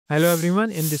Hello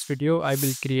everyone, in this video I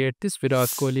will create this Virat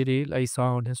Kohli reel I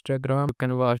saw on Instagram. You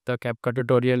can watch the CapCut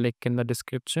tutorial link in the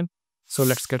description. So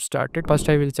let's get started. First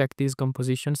I will check these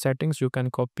composition settings. You can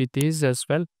copy these as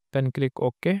well. Then click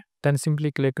OK. Then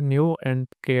simply click new and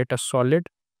create a solid.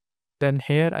 Then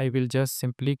here I will just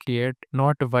simply create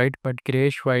not white but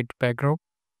grayish white background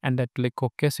and then click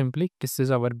OK simply. This is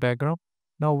our background.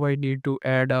 Now I need to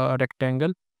add a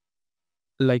rectangle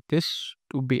like this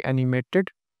to be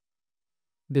animated.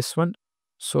 This one.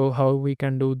 So how we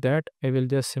can do that? I will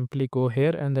just simply go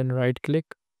here and then right click,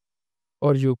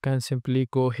 or you can simply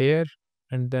go here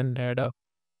and then add a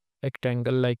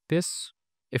rectangle like this.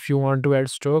 If you want to add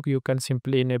stroke, you can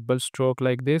simply enable stroke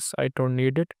like this. I don't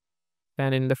need it.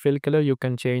 And in the fill color, you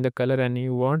can change the color any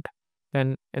you want.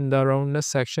 And in the roundness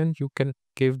section, you can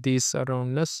give these a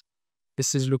roundness.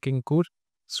 This is looking good.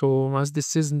 So once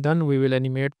this is done, we will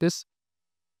animate this.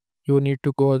 You need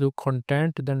to go to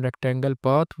content, then rectangle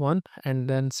path 1, and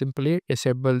then simply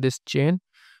disable this chain.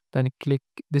 Then click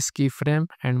this keyframe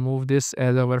and move this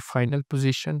as our final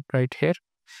position right here.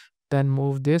 Then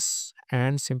move this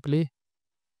and simply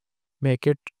make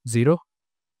it 0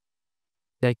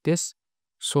 like this.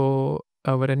 So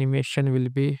our animation will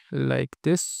be like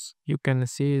this. You can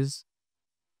see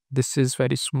this is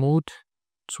very smooth.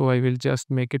 So I will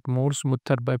just make it more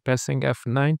smoother by pressing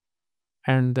F9,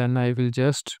 and then I will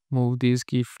just move these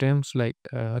keyframes like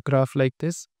a graph like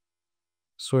this.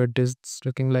 So it is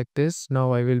looking like this.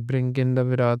 Now I will bring in the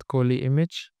Virat Kohli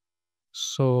image.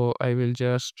 So I will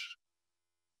just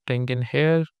bring in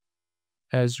here,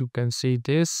 as you can see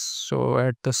this. So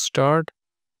at the start,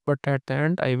 but at the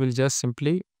end, I will just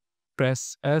simply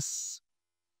press S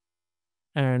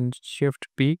and Shift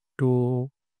P to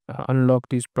unlock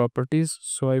these properties.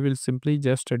 So I will simply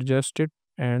just adjust it,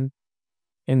 and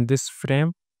in this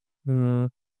frame, mm,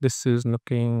 this is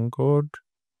looking good,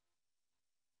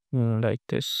 like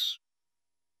this.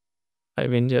 I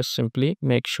will just simply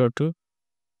make sure to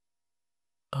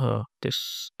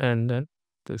this and then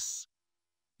this.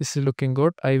 This is looking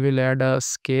good. I will add a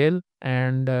scale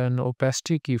and an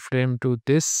opacity keyframe to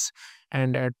this,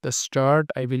 and at the start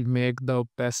I will make the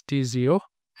opacity 0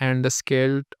 and the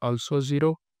scale also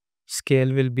 0.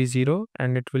 Scale will be 0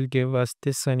 and it will give us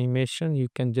this animation. You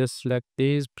can just select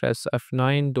these, press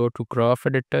F9, go to graph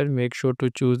editor, make sure to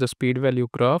choose the speed value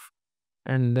graph,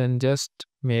 and then just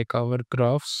make our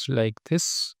graphs like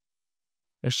this.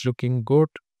 It's looking good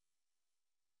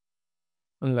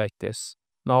like this.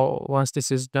 Now once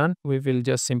this is done, we will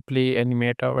just simply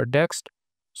animate our text.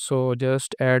 So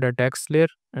just add a text layer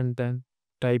and then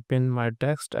type in my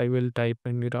text. I will type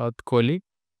in Virat Kohli.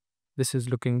 This is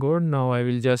looking good. Now I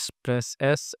will just press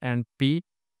S and P,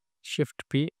 Shift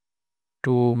P,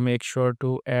 to make sure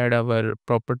to add our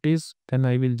properties. Then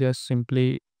I will just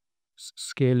simply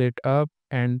scale it up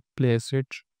and place it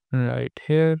right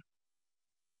here,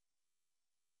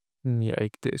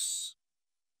 like this.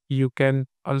 You can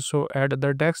also add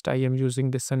other text. I am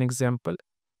using this an example.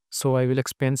 So I will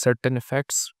explain certain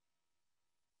effects.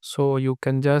 So you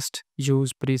can just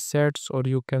use presets or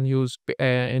you can use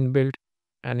inbuilt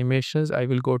animations. I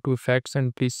will go to effects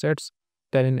and presets.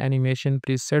 Then in animation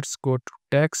presets, go to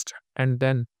text, and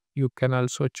then you can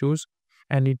also choose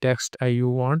any text you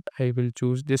want. I will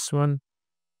choose this one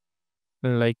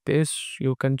like this.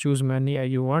 You can choose many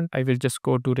you want. I will just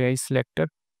go to ray selector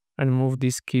and move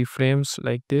these keyframes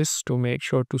like this to make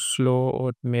sure to slow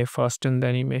or may fasten the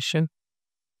animation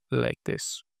like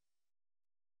this.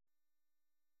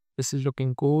 This is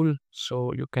looking cool.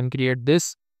 So you can create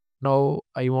this. Now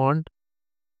I want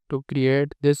to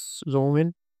create this zoom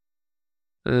in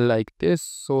like this.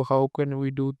 So how can we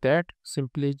do that?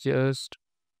 Simply just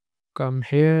come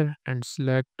here and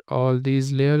select all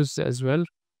these layers as well,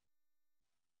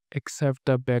 except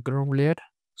the background layer.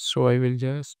 So I will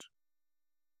just,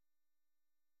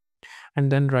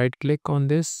 and then right click on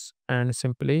this and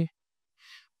simply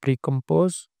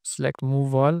pre-compose, select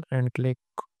move all and click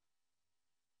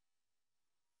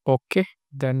OK.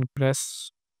 Then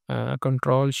press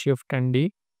Control Shift and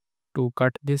D to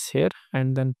cut this here,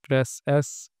 and then press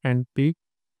S and P,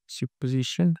 shift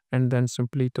position, and then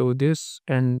simply do this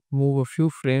and move a few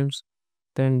frames.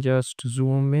 Then just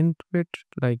zoom into it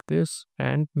like this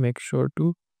and make sure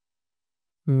to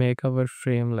make our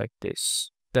frame like this.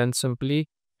 Then simply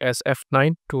as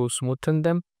F9 to smoothen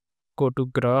them, go to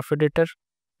graph editor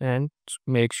and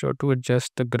make sure to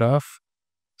adjust the graph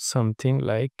something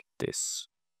like this.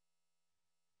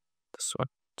 This one.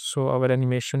 So our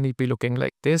animation will be looking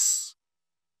like this.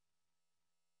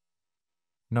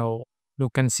 Now you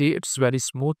can see it's very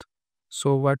smooth.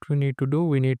 So what we need to do,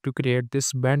 we need to create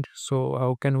this bend. So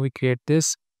how can we create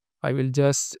this? I will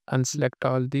just unselect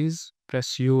all these,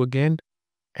 press U again,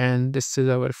 and this is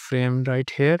our frame right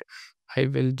here. I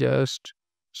will just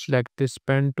select this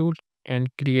pen tool and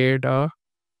create a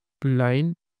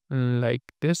line like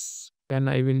this. Then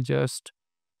I will just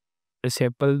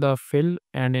disable the fill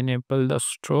and enable the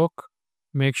stroke.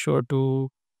 Make sure to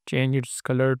change its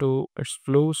color to its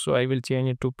blue. So I will change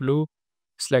it to blue.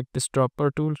 Select this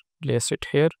dropper tool, place it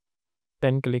here,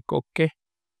 then click OK.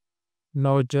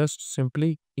 Now just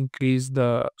simply increase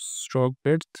the stroke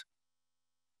width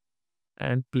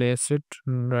and place it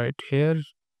right here.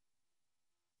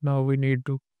 Now we need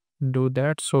to do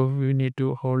that. So we need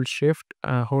to hold shift,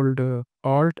 hold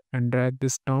alt and drag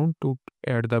this down to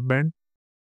add the bend.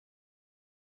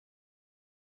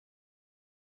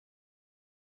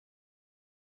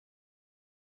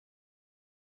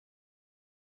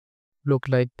 Look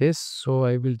like this. So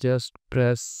I will just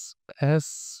press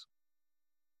S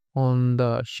on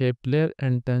the shape layer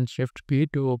and then shift P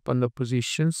to open the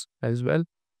positions as well.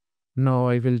 Now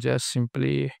I will just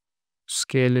simply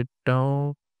scale it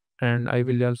down and I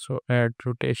will also add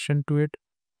rotation to it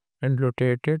and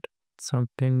rotate it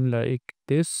something like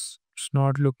this. It's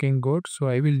not looking good, so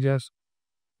I will just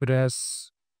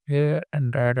press here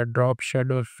and add a drop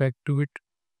shadow effect to it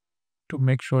to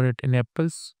make sure it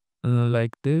enables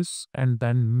like this, and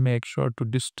then make sure to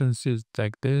distance is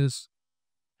like this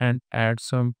and add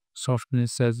some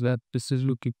softness as well. This is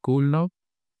looking cool now.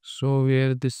 So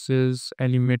where this is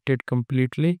animated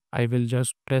completely, I will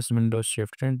just press Windows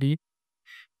Shift and D,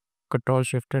 Control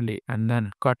Shift and D, and then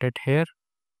cut it here.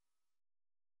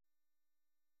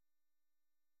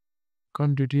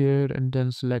 Come to here and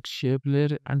then select shape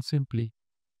layer and simply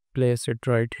place it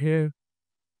right here.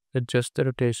 Adjust the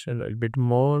rotation a little bit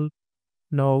more.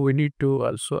 Now we need to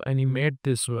also animate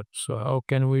this one. So how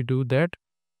can we do that?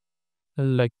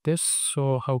 Like this.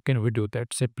 So how can we do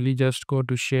that? Simply just go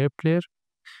to shape layer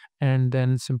and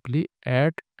then simply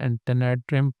add and then add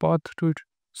trim path to it.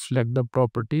 Select the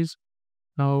properties.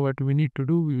 Now what we need to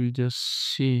do, we will just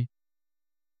see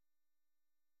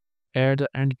add the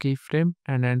end keyframe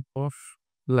and end off,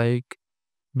 like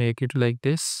make it like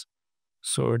this.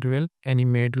 So it will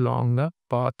animate along the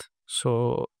path.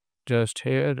 So just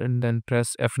here and then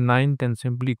press F9, then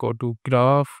simply go to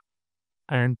graph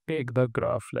and take the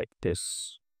graph like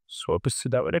this. So this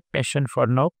is our animation for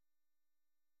now.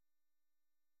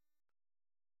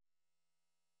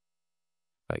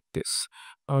 Like this.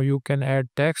 Now you can add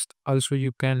text. Also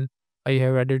you can, I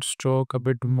have added stroke a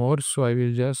bit more. So I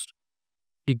will just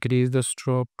decrease the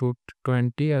stroke to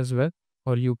 20 as well.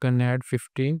 Or you can add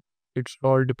 15. It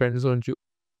all depends on you.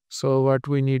 So what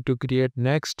we need to create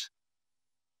next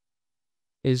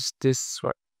is this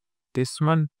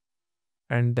one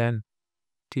and then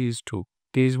these two.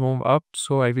 These move up.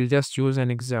 So I will just use an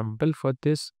example for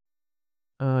this.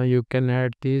 You can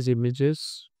add these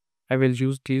images. I will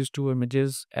use these two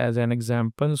images as an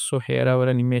example. So here our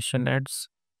animation adds.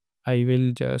 I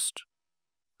will just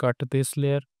cut this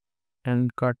layer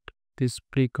and cut this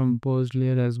pre-composed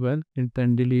layer as well and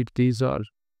then delete these all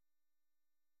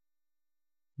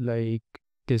like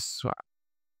this one.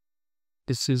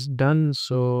 This is done.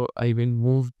 So I will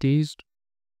move these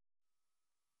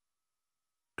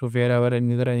to wherever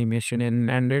another animation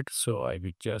ended. So I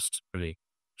will just like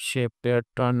shape layer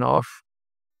turn off.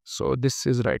 So this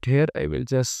is right here. I will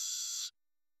just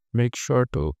make sure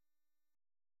to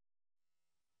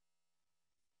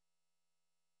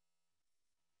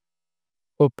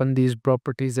open these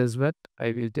properties as well.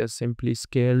 I will just simply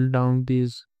scale down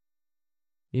these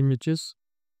images.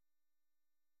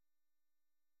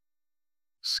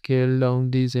 Scale down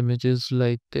these images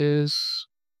like this.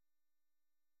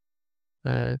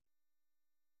 And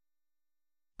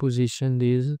position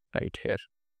these right here.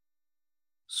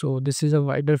 So this is a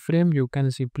wider frame. You can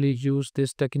simply use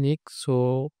this technique.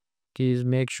 So please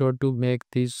make sure to make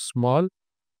these small,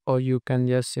 or you can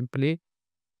just simply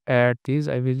add these.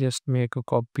 I will just make a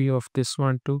copy of this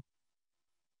one too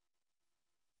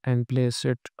and place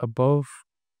it above.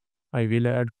 I will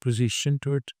add position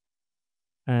to it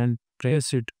and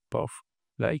place it above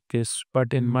like this.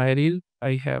 But in my reel,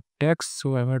 I have text.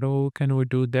 So how can we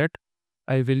do that?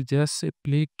 I will just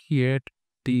simply create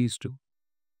these two.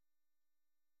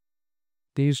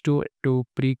 These two to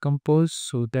pre-compose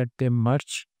so that they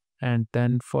merge. And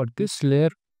then for this layer,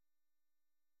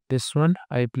 this one,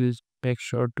 I will make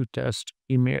sure to just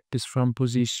emit this from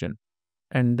position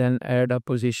and then add a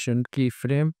position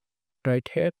keyframe right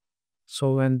here.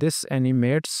 So when this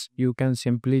animates, you can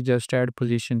simply just add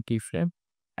position keyframe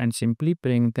and simply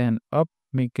bring them up,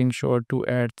 making sure to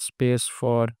add space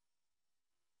for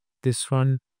this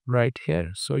one right here.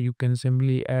 So you can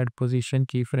simply add position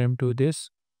keyframe to this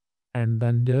and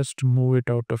then just move it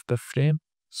out of the frame.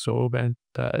 So when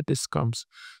this comes,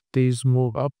 these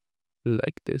move up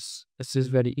like this. This is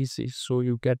very easy. So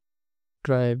you can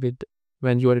try with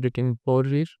when you are editing Power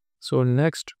Reel. So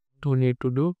next we need to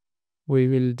do, we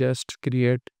will just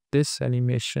create this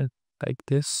animation like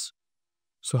this.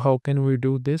 So how can we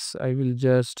do this? I will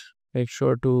just make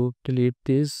sure to delete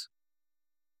these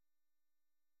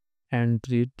and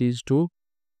delete these two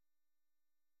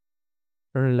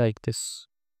like this.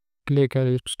 Click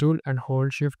ellipse tool and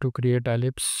hold shift to create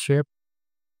ellipse shape.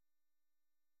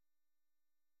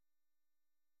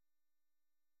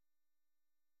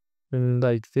 And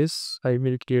like this, I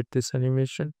will create this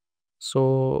animation.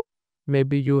 So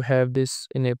maybe you have this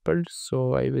enabled,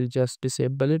 so I will just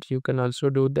disable it. You can also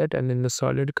do that. And in the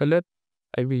solid color,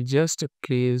 I will just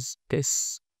increase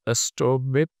this a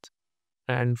strobe width,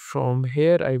 and from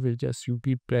here I will just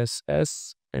press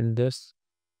S and this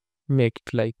make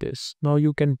it like this. Now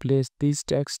you can place these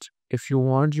text. If you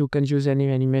want, you can use any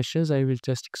animations. I will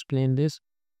just explain this.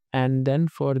 And then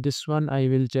for this one, I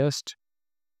will just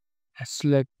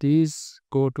select these,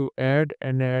 go to add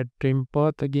and add trim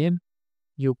path again.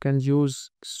 You can use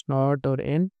start or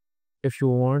end. If you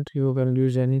want, you can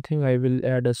use anything. I will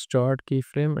add a start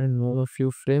keyframe and move a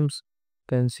few frames.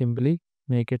 Then simply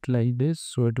make it like this.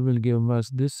 So it will give us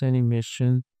this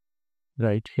animation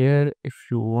right here. If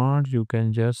you want, you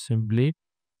can just simply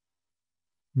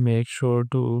make sure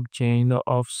to change the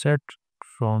offset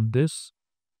from this,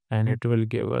 and it will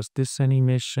give us this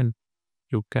animation.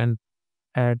 You can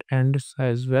add ends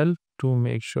as well to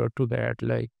make sure to add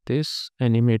like this,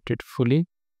 animate it fully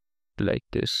like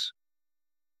this.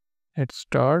 At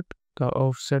start, the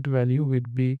offset value will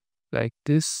be like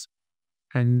this,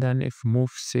 and then if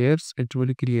move shares, it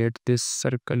will create this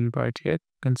circle right here.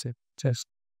 Concept just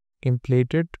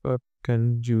inflate it, or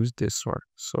can use this one.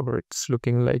 So it's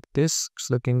looking like this. It's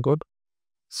looking good.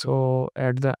 So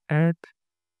at the end,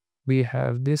 we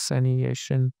have this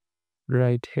animation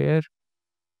right here.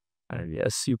 And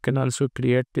yes, you can also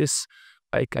create this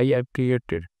like I have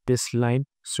created this line.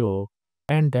 So,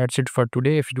 and that's it for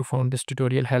today. If you found this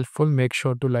tutorial helpful, make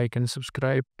sure to like and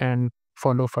subscribe and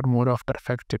follow for more After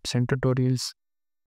Effects tips and tutorials.